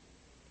end.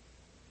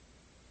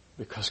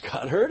 Because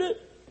God heard it.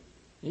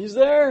 He's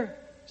there.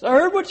 So I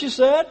heard what you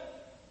said.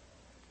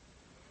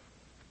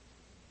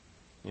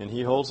 And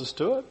He holds us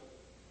to it.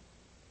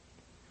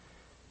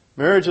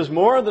 Marriage is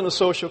more than a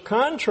social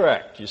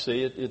contract. You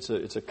see, it's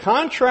a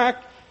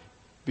contract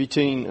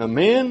between a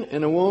man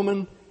and a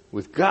woman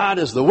with God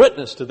as the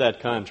witness to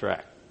that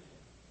contract.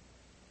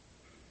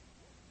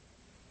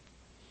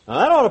 Now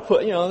that ought to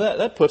put,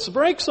 that puts the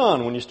brakes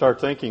on when you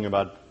start thinking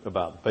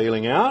about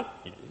bailing out.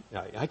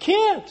 I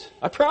can't.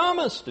 I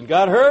promised, and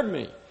God heard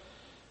me.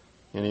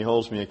 And He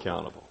holds me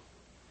accountable.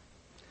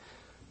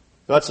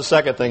 That's the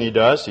second thing He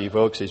does. He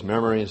evokes these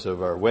memories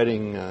of our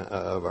wedding,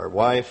 of our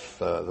wife,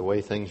 the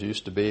way things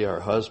used to be, our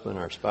husband,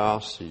 our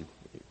spouse. He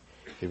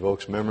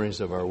evokes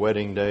memories of our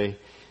wedding day.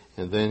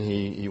 And then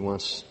He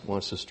wants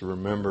us to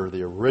remember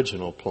the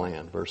original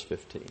plan, verse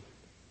 15.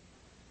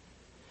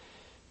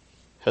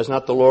 Has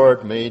not the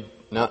Lord made...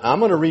 Now, I'm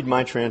going to read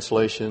my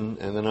translation,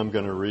 and then I'm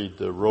going to read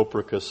the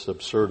Ropricus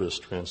Absurdus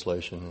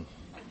translation.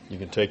 You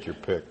can take your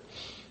pick.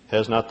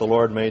 Has not the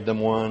Lord made them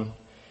one?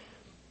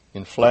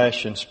 In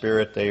flesh and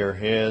spirit they are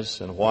His.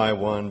 And why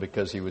one?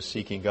 Because He was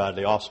seeking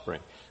godly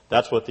offspring.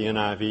 That's what the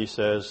NIV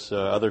says.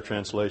 Other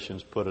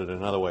translations put it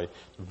another way.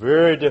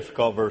 Very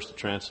difficult verse to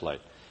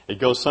translate. It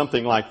goes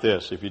something like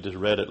this, if you just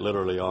read it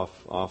literally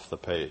off the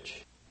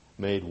page.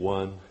 Made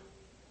one.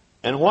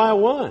 And why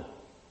one?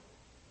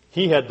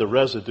 He had the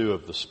residue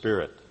of the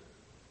Spirit.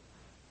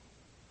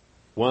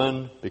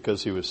 One,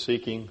 because He was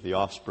seeking the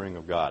offspring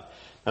of God.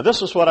 Now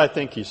this is what I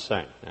think He's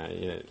saying.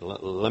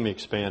 Let me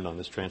expand on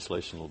this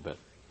translation a little bit.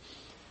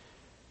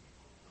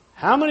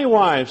 How many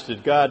wives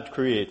did God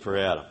create for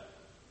Adam?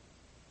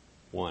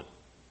 One.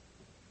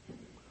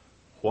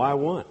 Why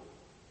one?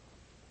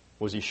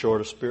 Was He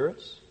short of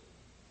spirits?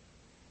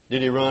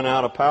 Did He run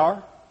out of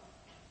power?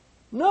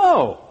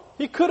 No.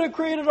 He could have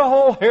created a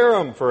whole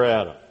harem for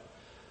Adam.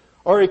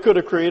 Or He could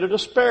have created a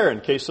spare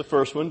in case the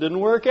first one didn't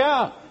work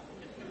out.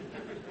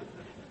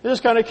 You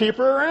just kind of keep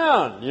her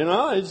around,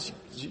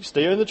 You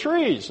stay in the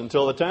trees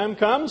until the time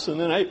comes, and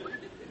then, hey,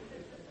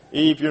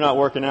 Eve, you're not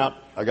working out.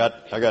 I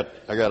got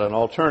an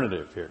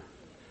alternative here.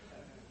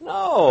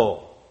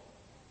 No.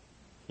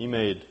 He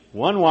made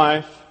one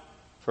wife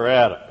for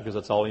Adam because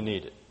that's all he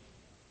needed.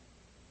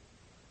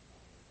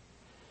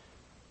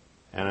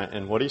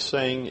 And what He's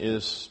saying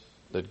is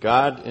that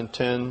God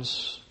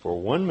intends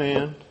for one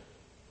man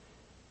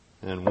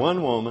and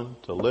one woman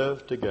to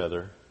live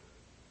together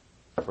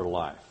for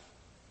life.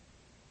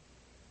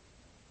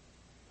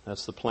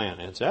 That's the plan.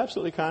 And it's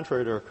absolutely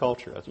contrary to our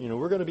culture.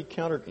 We're going to be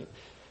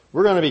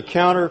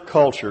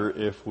counterculture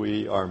if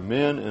we are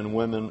men and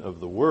women of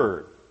the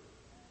Word.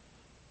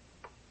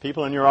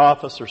 People in your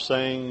office are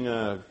saying,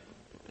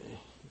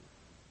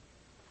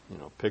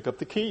 pick up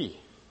the key,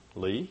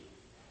 Lee.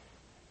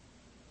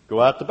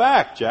 Go out the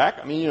back,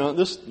 Jack.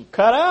 This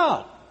cut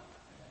out.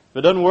 If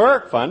it doesn't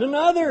work, find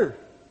another.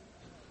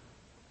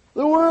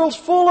 The world's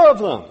full of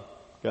them.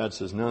 God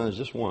says, no, there's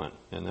just one.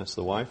 And that's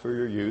the wife of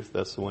your youth.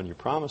 That's the one you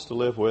promised to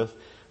live with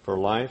for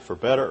life, for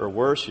better or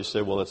worse. You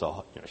say, well,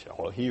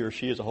 he or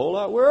she is a whole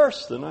lot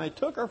worse than I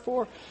took her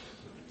for.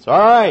 It's all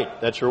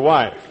right. That's your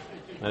wife.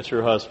 That's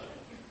your husband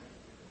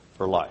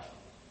for life.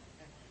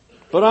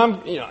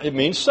 But it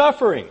means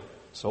suffering.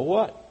 So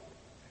what?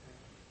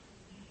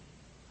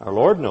 Our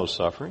Lord knows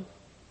suffering.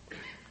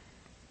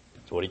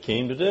 That's what He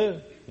came to do.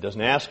 He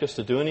doesn't ask us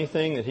to do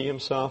anything that He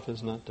Himself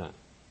has not done.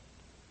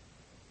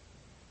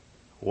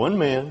 One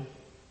man,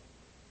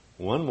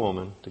 one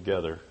woman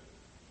together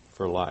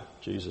for life.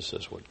 Jesus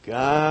says, what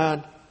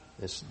God,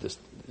 these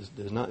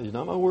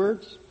not my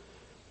words.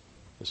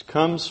 This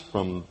comes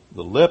from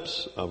the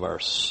lips of our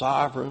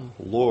sovereign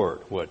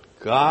Lord. What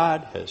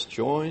God has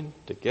joined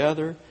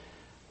together,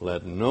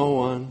 let no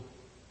one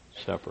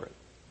separate.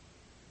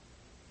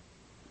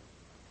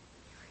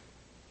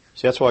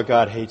 See, that's why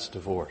God hates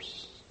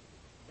divorce.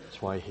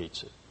 That's why He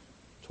hates it.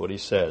 That's what He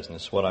says. And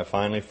it's what I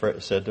finally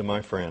said to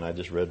my friend. I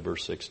just read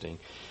verse 16.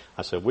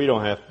 I said, we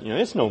don't have,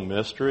 it's no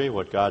mystery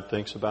what God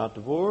thinks about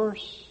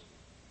divorce.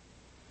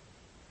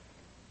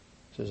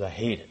 He says, I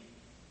hate it.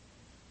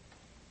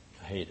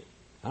 I hate it.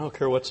 I don't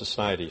care what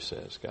society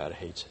says. God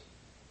hates it.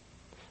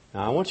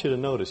 Now, I want you to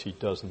notice He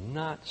does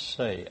not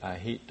say, I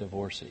hate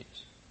divorcees.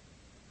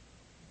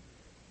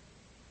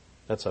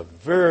 That's a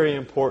very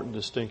important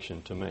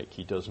distinction to make.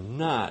 He does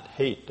not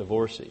hate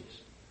divorcees.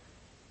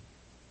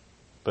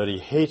 But He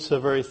hates the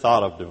very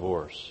thought of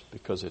divorce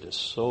because it is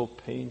so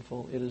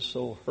painful, it is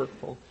so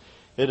hurtful,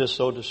 it is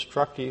so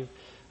destructive.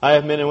 I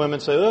have men and women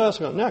say, oh, it's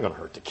not going to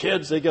hurt the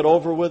kids, they get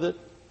over with it.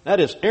 That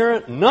is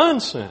errant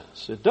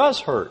nonsense. It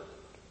does hurt.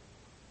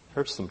 It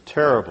hurts them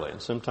terribly,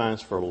 and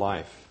sometimes for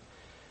life.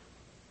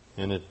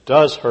 And it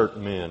does hurt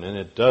men, and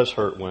it does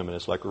hurt women.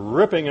 It's like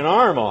ripping an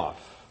arm off.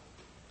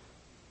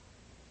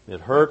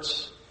 It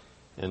hurts,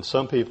 and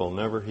some people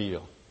never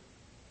heal.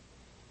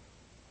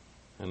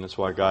 And that's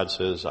why God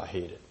says, I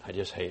hate it. I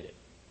just hate it.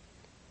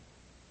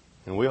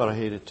 And we ought to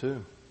hate it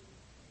too.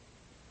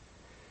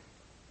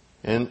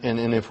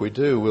 And if we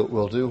do,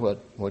 we'll do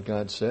what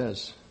God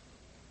says.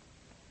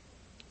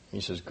 He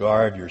says,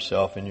 guard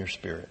yourself in your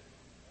spirit.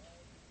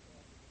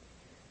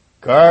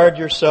 Guard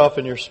yourself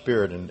in your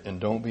spirit and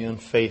don't be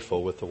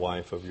unfaithful with the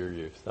wife of your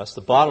youth. That's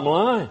the bottom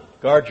line.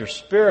 Guard your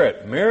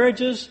spirit.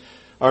 Marriages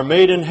are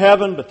made in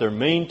heaven, but they're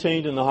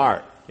maintained in the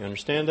heart. You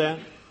understand that?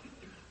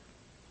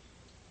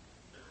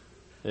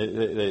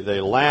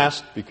 They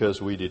last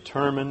because we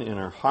determine in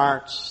our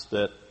hearts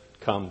that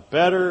come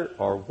better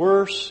or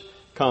worse,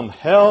 come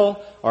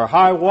hell or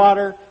high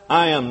water,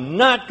 I am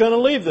not going to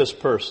leave this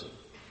person,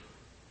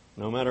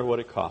 no matter what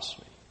it costs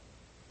me.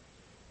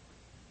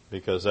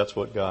 Because that's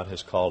what God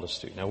has called us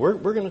to. Now, we're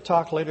going to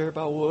talk later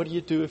about what do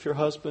you do if your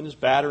husband is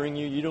battering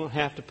you. You don't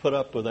have to put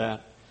up with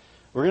that.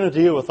 We're going to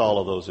deal with all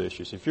of those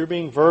issues. If you're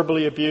being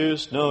verbally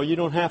abused, no, you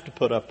don't have to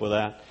put up with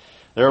that.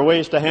 There are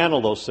ways to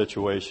handle those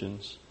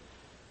situations.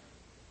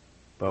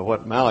 But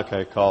what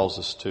Malachi calls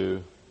us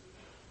to,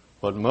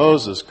 what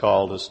Moses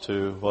called us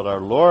to, what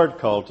our Lord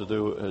called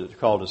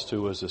us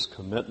to was this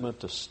commitment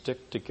to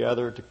stick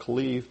together, to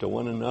cleave to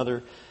one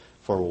another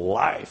for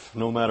life,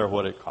 no matter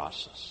what it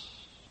costs us,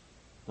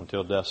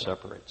 until death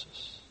separates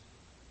us.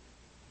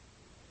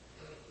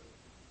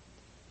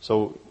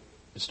 So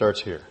it starts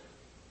here,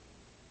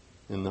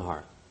 in the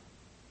heart.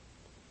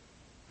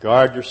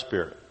 Guard your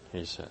spirit,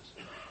 he says,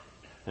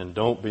 and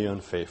don't be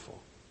unfaithful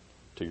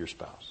to your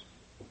spouse.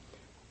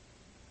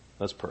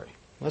 Let's pray.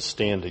 Let's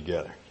stand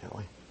together, shall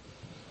we?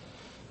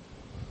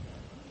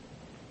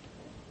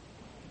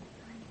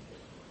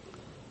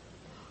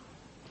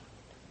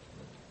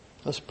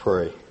 Let's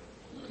pray.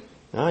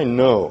 Now, I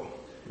know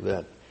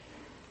that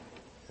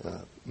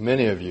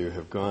many of you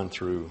have gone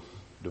through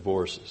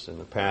divorces in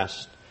the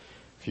past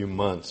few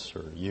months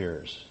or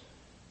years.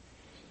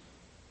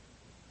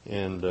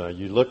 And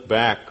you look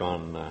back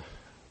on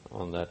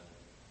that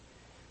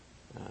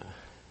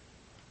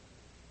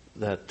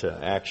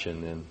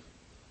action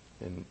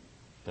and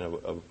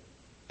a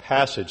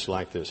passage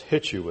like this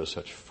hits you with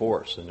such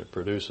force and it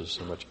produces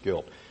so much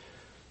guilt.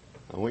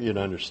 I want you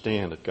to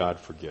understand that God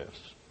forgives.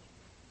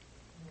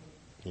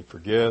 He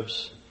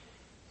forgives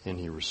and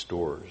He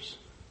restores.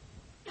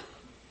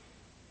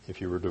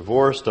 If you were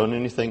divorced on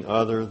anything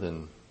other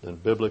than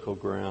biblical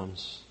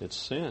grounds, it's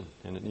sin,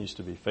 and it needs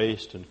to be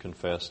faced and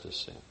confessed as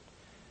sin.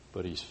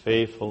 But He's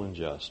faithful and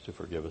just to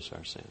forgive us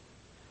our sin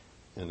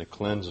and to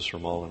cleanse us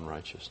from all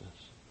unrighteousness.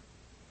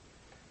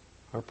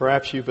 Or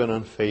perhaps you've been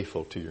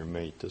unfaithful to your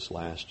mate this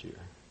last year.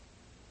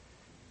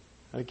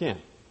 Again,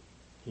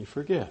 He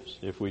forgives.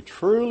 If we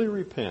truly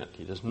repent,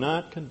 He does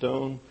not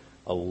condone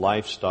a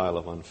lifestyle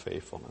of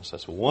unfaithfulness.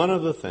 That's one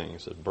of the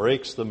things that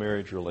breaks the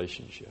marriage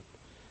relationship.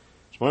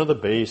 It's one of the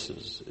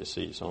bases, you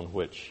see, on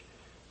which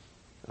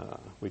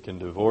we can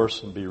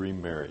divorce and be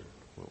remarried.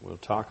 We'll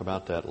talk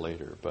about that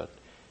later, but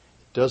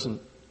it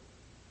doesn't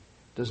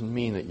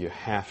mean that you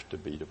have to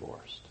be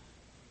divorced.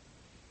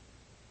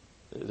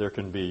 There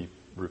can be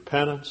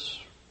repentance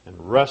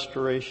and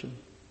restoration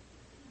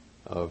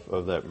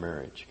of that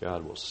marriage.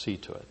 God will see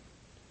to it.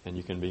 And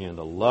you can begin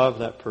to love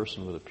that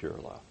person with a pure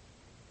love.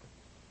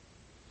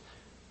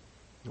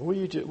 Will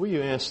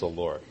you ask the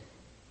Lord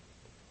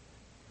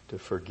to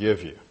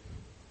forgive you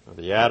of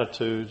the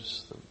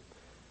attitudes,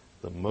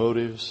 the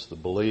motives, the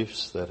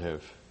beliefs that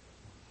have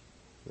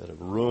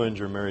ruined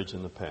your marriage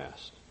in the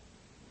past?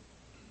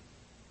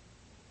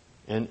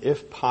 And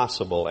if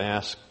possible,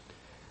 ask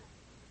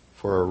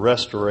for a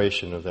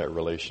restoration of that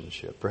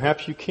relationship.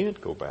 Perhaps you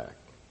can't go back.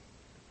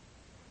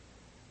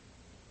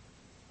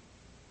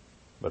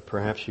 But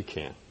perhaps you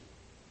can.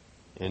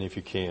 And if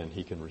you can,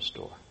 He can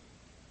restore.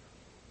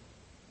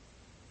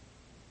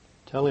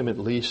 Tell Him at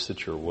least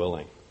that you're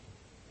willing.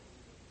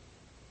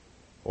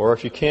 Or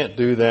if you can't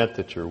do that,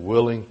 that you're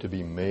willing to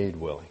be made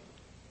willing.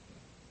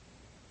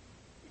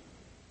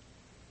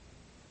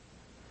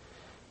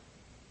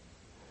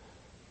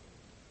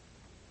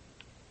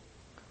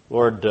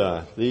 Lord,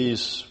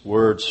 these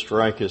words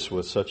strike us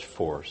with such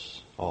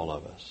force, all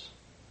of us.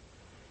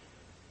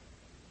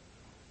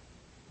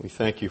 We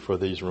thank You for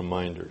these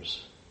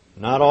reminders.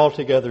 Not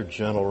altogether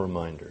gentle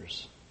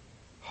reminders.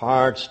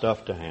 Hard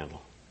stuff to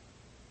handle.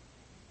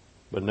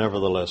 But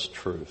nevertheless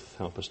truth.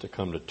 Help us to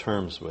come to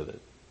terms with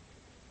it.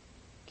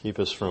 Keep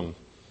us from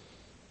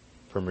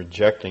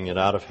rejecting it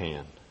out of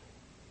hand.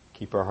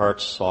 Keep our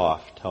hearts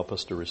soft. Help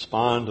us to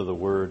respond to the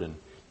Word and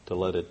to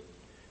let it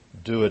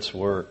do its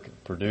work,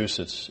 produce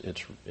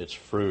its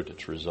fruit,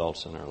 its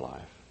results in our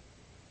life.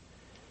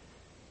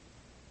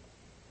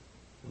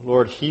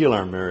 Lord, heal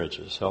our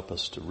marriages. Help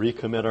us to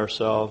recommit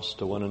ourselves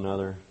to one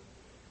another.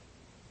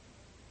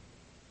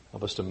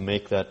 Help us to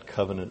make that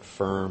covenant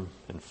firm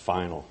and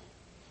final.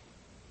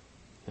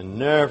 And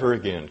never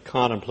again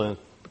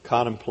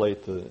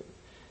contemplate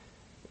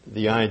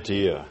the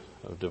idea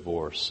of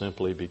divorce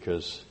simply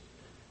because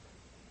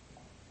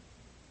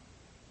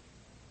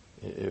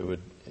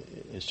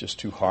it's just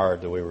too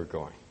hard the way we're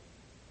going.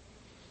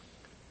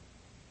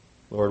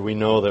 Lord, we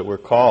know that we're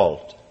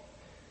called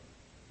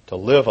to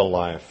live a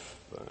life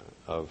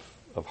of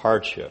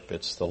hardship.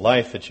 It's the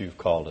life that You've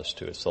called us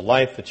to. It's the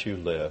life that You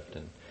lived.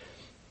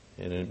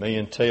 And it may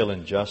entail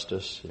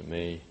injustice. It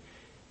may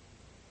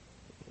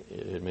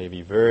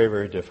be very,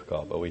 very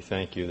difficult, but we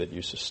thank you that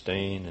you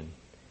sustain and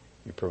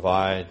you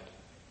provide,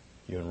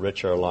 you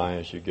enrich our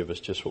lives, you give us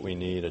just what we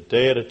need a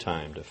day at a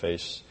time to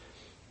face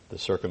the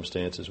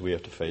circumstances we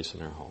have to face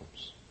in our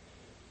homes.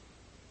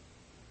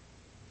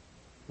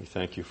 We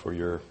thank you for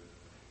your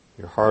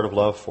heart of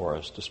love for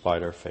us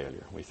despite our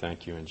failure. We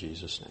thank you in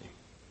Jesus' name.